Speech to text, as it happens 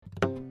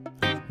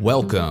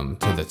Welcome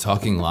to the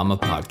Talking Llama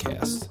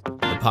Podcast,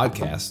 the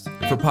podcast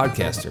for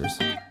podcasters.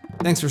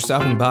 Thanks for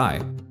stopping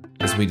by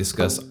as we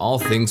discuss all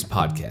things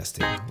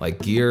podcasting,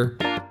 like gear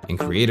and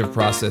creative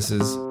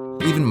processes,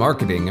 even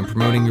marketing and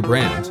promoting your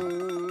brand.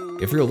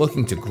 If you're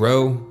looking to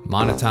grow,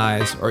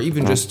 monetize, or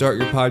even just start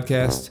your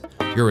podcast,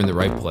 you're in the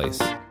right place.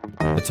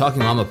 The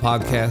Talking Llama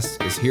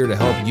Podcast is here to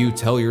help you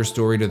tell your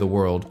story to the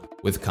world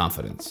with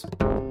confidence.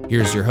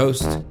 Here's your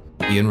host,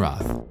 Ian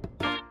Roth.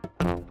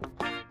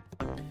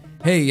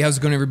 Hey, how's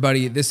it going,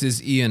 everybody? This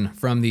is Ian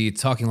from the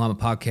Talking Llama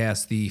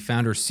Podcast, the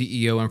founder,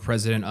 CEO, and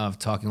president of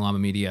Talking Llama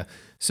Media.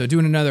 So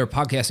doing another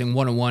Podcasting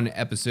 101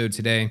 episode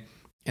today,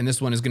 and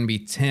this one is going to be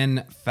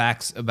 10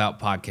 facts about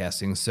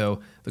podcasting. So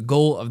the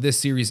goal of this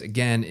series,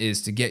 again,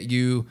 is to get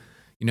you,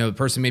 the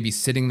person maybe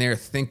sitting there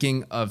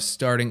thinking of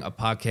starting a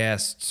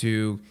podcast,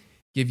 to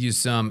give you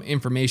some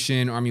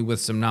information, arm you with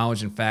some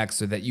knowledge and facts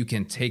so that you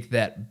can take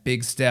that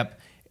big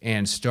step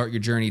and start your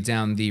journey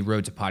down the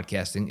road to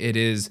podcasting. It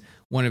is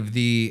one of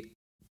the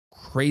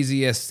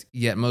craziest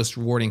yet most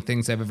rewarding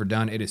things I've ever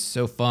done. It is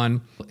so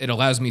fun. It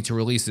allows me to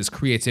release this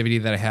creativity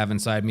that I have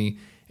inside me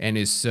and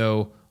is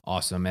so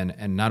awesome.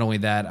 And not only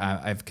that,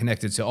 I've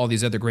connected to all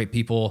these other great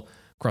people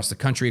across the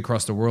country,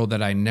 across the world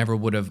that I never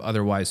would have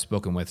otherwise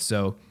spoken with.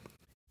 So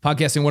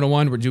Podcasting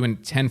 101, we're doing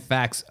 10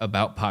 facts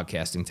about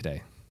podcasting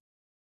today.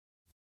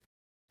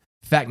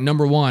 Fact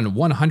number one,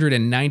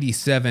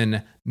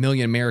 197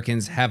 million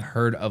Americans have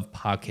heard of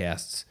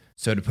podcasts.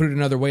 So to put it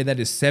another way, that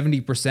is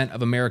 70%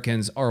 of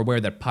Americans are aware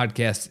that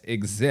podcasts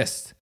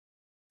exist.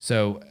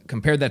 So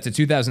compare that to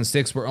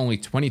 2006, where only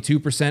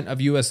 22% of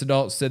US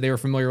adults said they were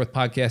familiar with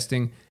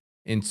podcasting.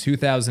 In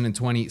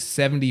 2020,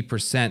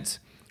 70%,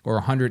 or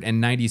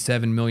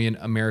 197 million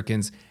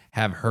Americans,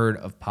 have heard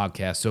of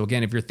podcasts. So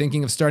again, if you're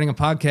thinking of starting a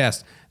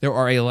podcast, there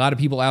are a lot of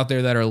people out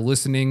there that are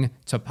listening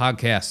to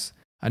podcasts.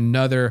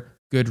 Another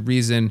good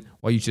reason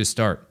why you should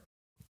start.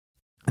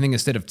 I think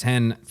instead of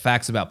 10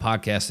 facts about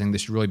podcasting,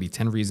 this should really be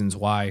 10 reasons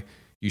why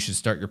you should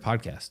start your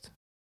podcast.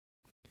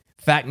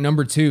 Fact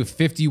number two,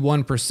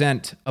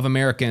 51% of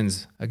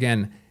Americans,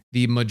 again,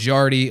 the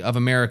majority of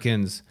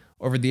Americans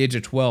over the age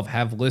of 12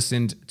 have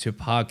listened to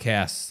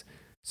podcasts.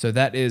 So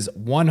that is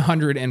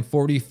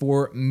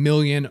 144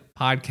 million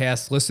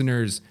podcast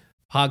listeners.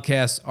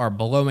 Podcasts are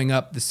blowing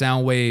up the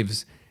sound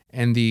waves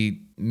and the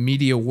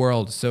media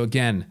world. So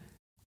again,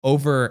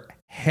 over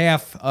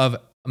half of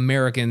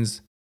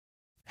Americans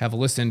have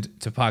listened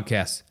to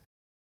podcasts.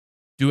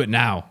 Do it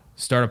now.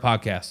 Start a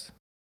podcast.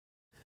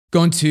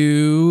 Going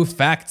to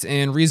fact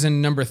and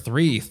reason number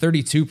three,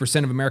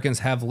 32% of Americans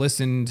have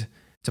listened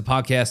to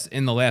podcasts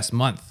in the last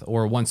month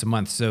or once a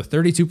month. So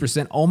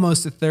 32%,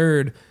 almost a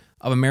third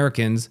of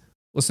Americans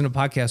listen to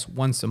podcasts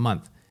once a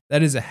month.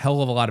 That is a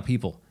hell of a lot of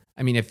people.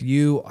 I mean, if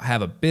you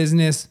have a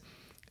business,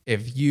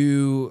 if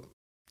you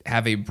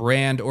have a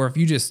brand, or if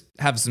you just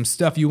have some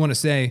stuff you want to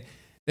say,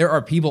 there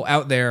are people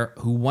out there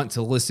who want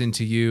to listen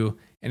to you.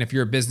 And if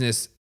you're a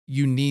business,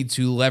 you need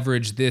to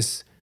leverage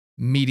this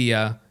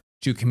media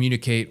to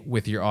communicate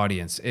with your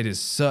audience.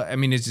 It's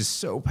just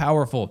so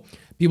powerful.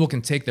 People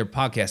can take their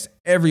podcast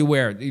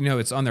everywhere.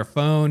 It's on their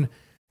phone,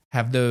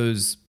 have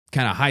those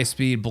kind of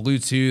high-speed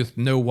Bluetooth,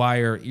 no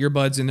wire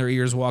earbuds in their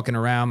ears walking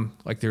around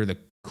like they're the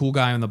cool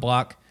guy on the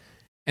block.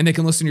 And they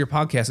can listen to your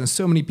podcast. And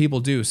so many people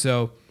do.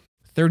 So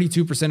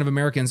 32% of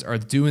Americans are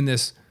doing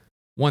this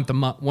once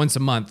a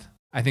month.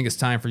 I think it's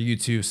time for you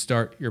to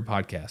start your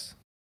podcast.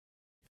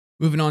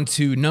 Moving on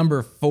to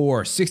number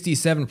four,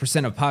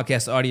 67% of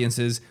podcast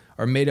audiences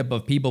are made up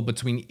of people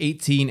between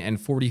 18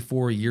 and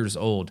 44 years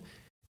old.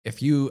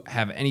 If you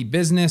have any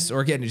business,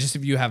 or again, just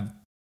if you have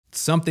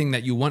something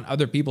that you want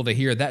other people to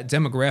hear, that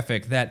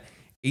demographic, that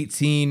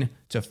 18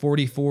 to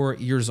 44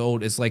 years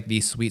old is like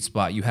the sweet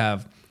spot. You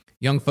have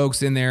young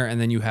folks in there,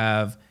 and then you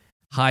have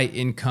high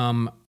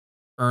income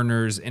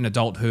earners in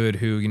adulthood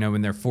who,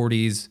 in their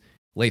 40s,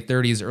 late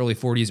 30s, early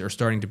 40s are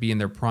starting to be in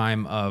their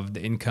prime of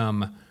the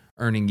income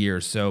earning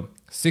years. So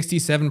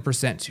 67%,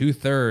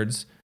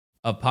 2/3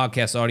 of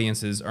podcast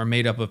audiences are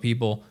made up of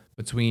people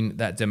between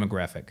that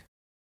demographic.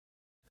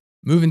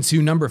 Moving to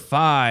number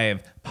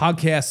five,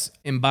 podcasts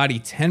embody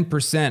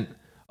 10%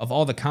 of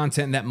all the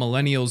content that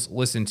millennials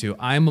listen to.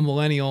 I'm a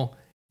millennial,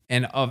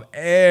 and of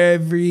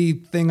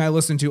everything I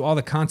listen to, all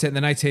the content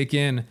that I take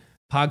in,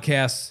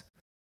 podcasts,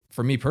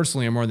 for me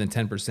personally, are more than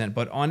 10%,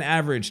 but on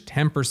average,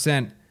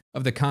 10%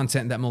 of the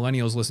content that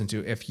millennials listen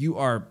to. If you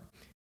are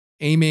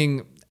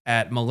aiming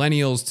at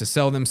millennials to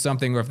sell them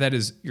something, or if that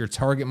is your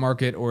target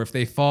market, or if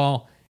they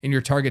fall in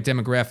your target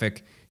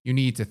demographic, you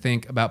need to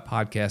think about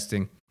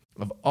podcasting.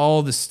 Of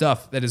all the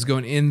stuff that is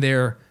going in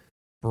their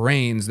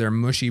brains, their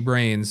mushy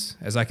brains,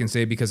 as I can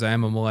say because I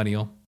am a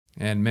millennial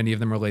and many of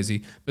them are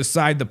lazy.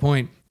 Beside the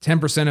point,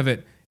 10% of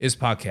it is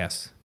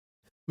podcasts.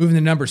 Moving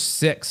to number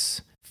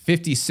six,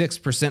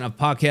 56% of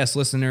podcast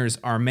listeners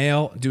are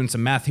male. Doing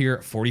some math here,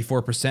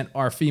 44%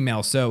 are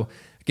female. So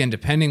again,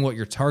 depending what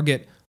your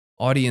target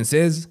audience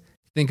is,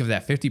 think of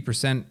that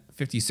 50%,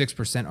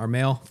 56% are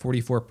male,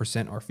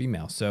 44% are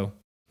female. So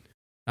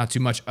not too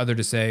much other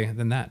to say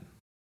than that.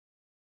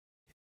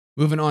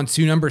 Moving on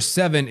to number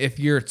 7, if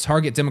your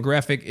target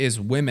demographic is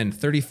women,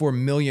 34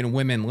 million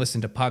women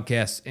listened to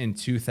podcasts in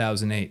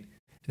 2008.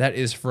 That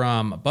is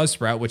from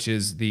Buzzsprout, which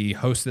is the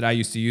host that I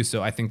used to use.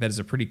 So I think that is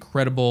a pretty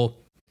credible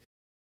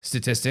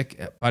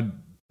statistic.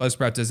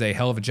 Buzzsprout does a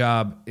hell of a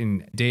job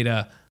in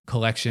data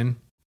collection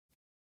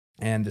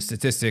and the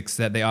statistics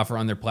that they offer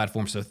on their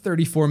platform. So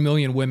 34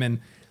 million women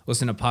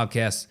listen to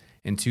podcasts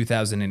in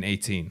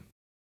 2018.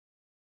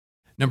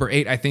 Number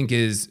 8, I think,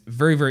 is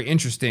very, very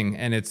interesting,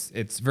 and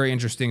it's very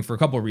interesting for a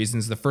couple of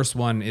reasons. The first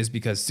one is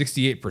because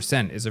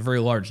 68% is a very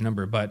large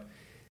number, but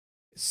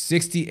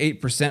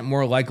 68%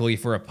 more likely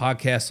for a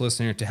podcast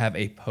listener to have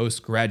a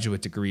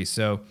postgraduate degree.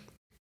 So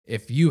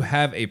if you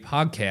have a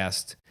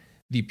podcast,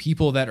 the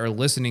people that are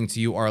listening to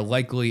you are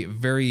likely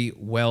very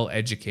well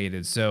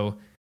educated. So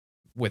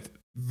with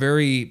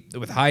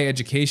high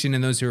education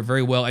and those who are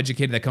very well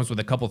educated, that comes with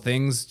a couple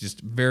things,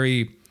 just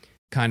very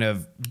kind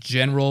of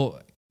general,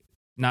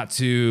 not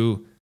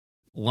to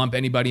lump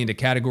anybody into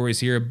categories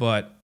here,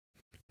 but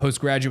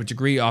postgraduate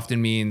degree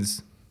often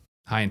means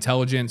high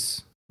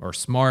intelligence or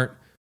smart,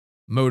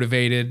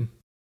 motivated,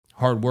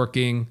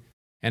 hardworking,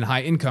 and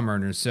high income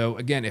earners. So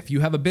again, if you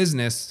have a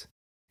business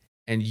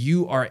and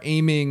you are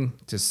aiming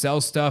to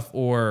sell stuff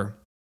or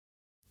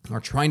are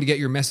trying to get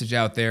your message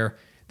out there,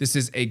 this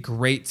is a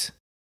great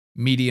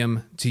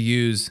medium to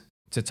use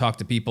to talk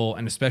to people.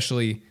 And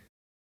especially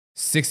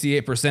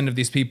 68% of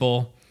these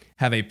people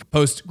have a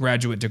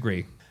postgraduate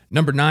degree.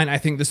 Number 9, I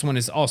think this one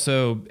is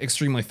also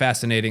extremely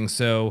fascinating.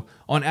 So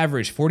on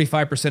average,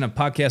 45% of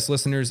podcast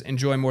listeners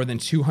enjoy more than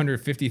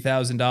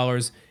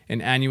 $250,000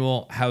 in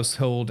annual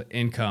household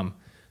income.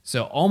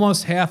 So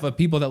almost half of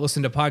people that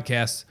listen to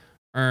podcasts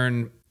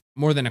earn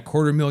more than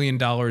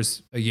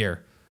 $250,000 a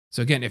year.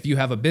 So again, if you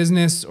have a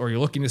business or you're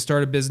looking to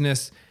start a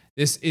business,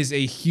 this is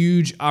a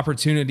huge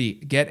opportunity.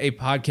 Get a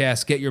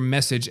podcast, get your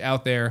message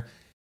out there,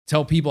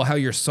 tell people how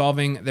you're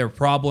solving their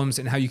problems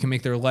and how you can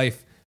make their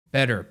life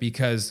better,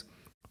 because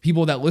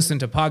people that listen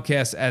to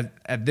podcasts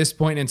at this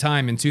point in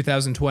time in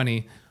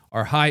 2020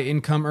 are high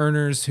income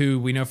earners who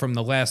we know from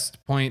the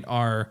last point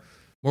are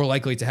more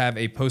likely to have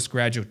a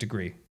postgraduate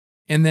degree.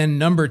 And then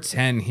number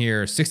 10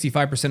 here,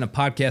 65% of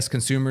podcast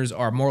consumers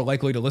are more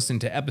likely to listen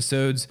to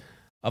episodes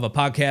of a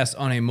podcast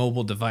on a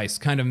mobile device.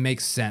 Kind of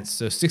makes sense.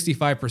 So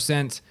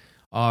 65%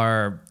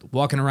 are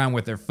walking around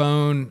with their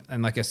phone,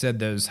 and like I said,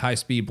 those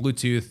high-speed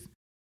Bluetooth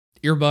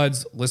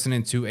earbuds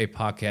listening to a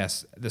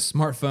podcast. The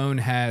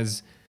smartphone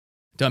has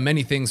done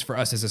many things for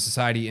us as a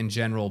society in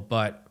general,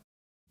 but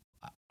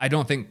I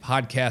don't think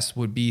podcasts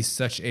would be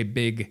such a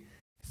big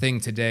thing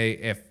today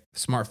if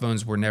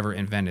smartphones were never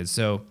invented.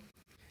 So,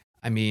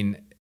 I mean,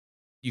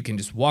 you can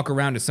just walk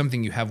around. It's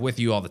something you have with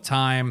you all the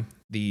time.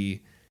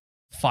 The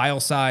file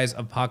size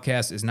of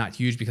podcasts is not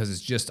huge because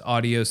it's just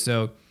audio.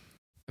 So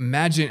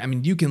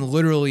imagine, you can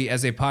literally,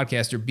 as a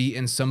podcaster, be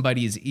in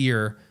somebody's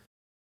ear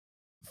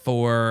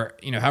for,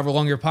 however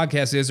long your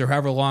podcast is or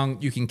however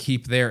long you can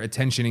keep their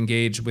attention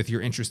engaged with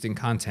your interesting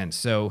content.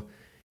 So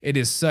it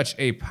is such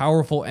a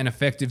powerful and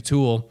effective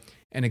tool.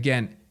 And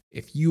again,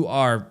 if you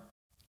are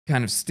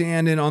kind of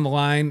standing on the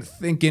line,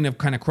 thinking of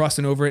kind of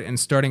crossing over it and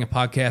starting a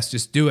podcast,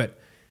 just do it.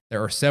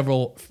 There are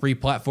several free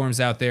platforms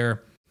out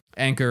there.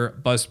 Anchor,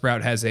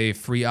 Buzzsprout has a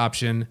free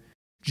option.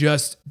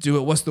 Just do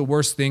it. What's the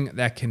worst thing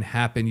that can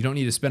happen? You don't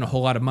need to spend a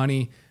whole lot of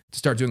money to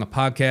start doing a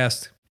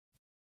podcast.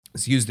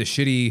 Just use the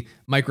shitty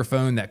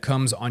microphone that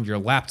comes on your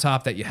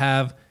laptop that you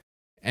have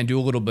and do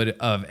a little bit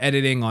of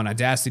editing on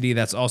Audacity.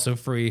 That's also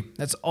free.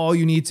 That's all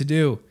you need to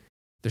do.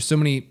 There's so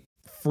many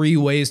free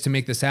ways to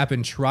make this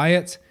happen. Try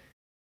it.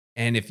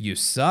 And if you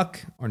suck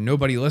or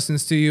nobody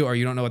listens to you or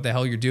you don't know what the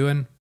hell you're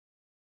doing,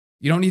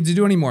 you don't need to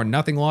do anymore.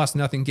 Nothing lost,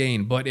 nothing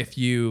gained. But if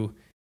you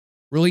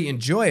really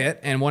enjoy it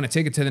and want to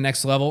take it to the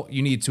next level,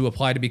 you need to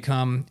apply to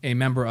become a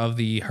member of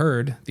the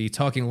herd, the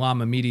Talking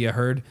Llama Media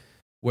herd,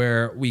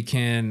 where we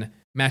can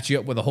match you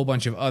up with a whole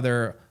bunch of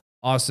other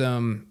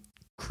awesome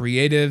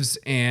creatives.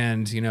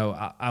 And,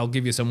 I'll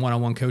give you some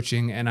one-on-one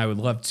coaching, and I would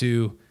love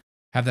to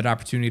have that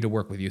opportunity to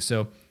work with you.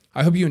 So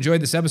I hope you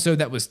enjoyed this episode.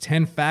 That was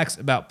 10 facts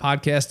about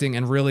podcasting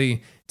and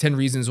really 10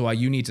 reasons why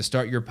you need to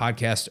start your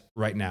podcast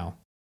right now.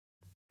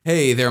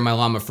 Hey there, my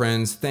llama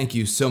friends. Thank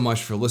you so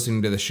much for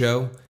listening to the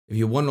show. If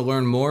you want to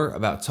learn more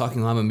about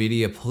Talking Llama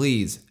Media,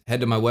 please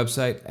head to my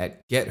website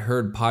at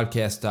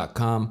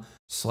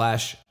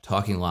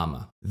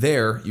getherdpodcast.com/talkingllama.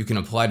 There, you can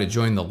apply to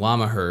join the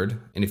Llama Herd.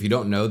 And if you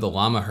don't know, the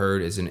Llama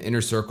Herd is an inner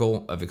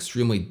circle of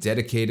extremely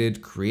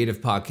dedicated,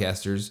 creative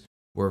podcasters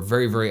who are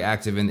very, very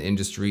active in the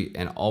industry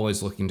and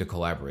always looking to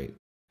collaborate.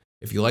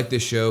 If you like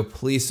this show,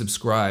 please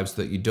subscribe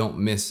so that you don't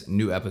miss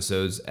new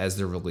episodes as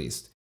they're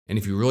released. And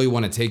if you really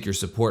want to take your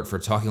support for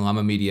Talking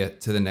Llama Media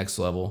to the next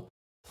level,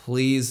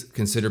 please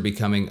consider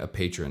becoming a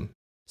patron.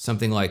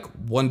 Something like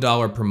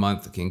 $1 per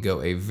month can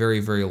go a very,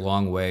 very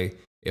long way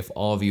if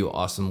all of you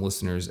awesome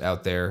listeners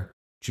out there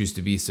choose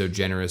to be so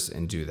generous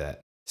and do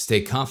that.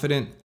 Stay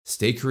confident,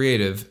 stay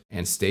creative,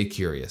 and stay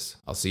curious.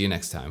 I'll see you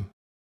next time.